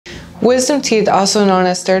Wisdom teeth, also known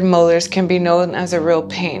as third molars, can be known as a real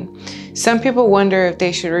pain. Some people wonder if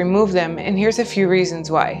they should remove them, and here's a few reasons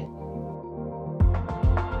why.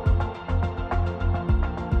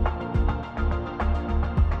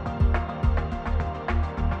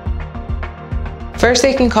 First,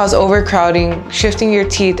 they can cause overcrowding, shifting your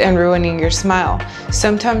teeth and ruining your smile.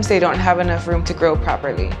 Sometimes they don't have enough room to grow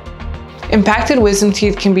properly. Impacted wisdom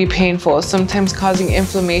teeth can be painful, sometimes causing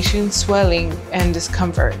inflammation, swelling, and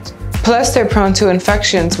discomfort. Plus, they're prone to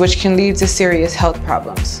infections, which can lead to serious health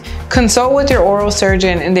problems. Consult with your oral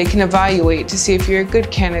surgeon and they can evaluate to see if you're a good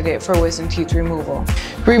candidate for wisdom teeth removal.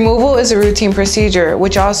 Removal is a routine procedure,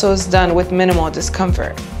 which also is done with minimal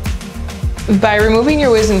discomfort. By removing your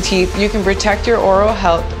wisdom teeth, you can protect your oral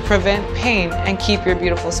health, prevent pain, and keep your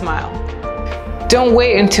beautiful smile. Don't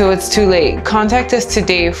wait until it's too late. Contact us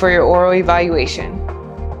today for your oral evaluation.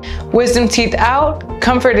 Wisdom teeth out,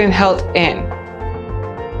 comfort and health in.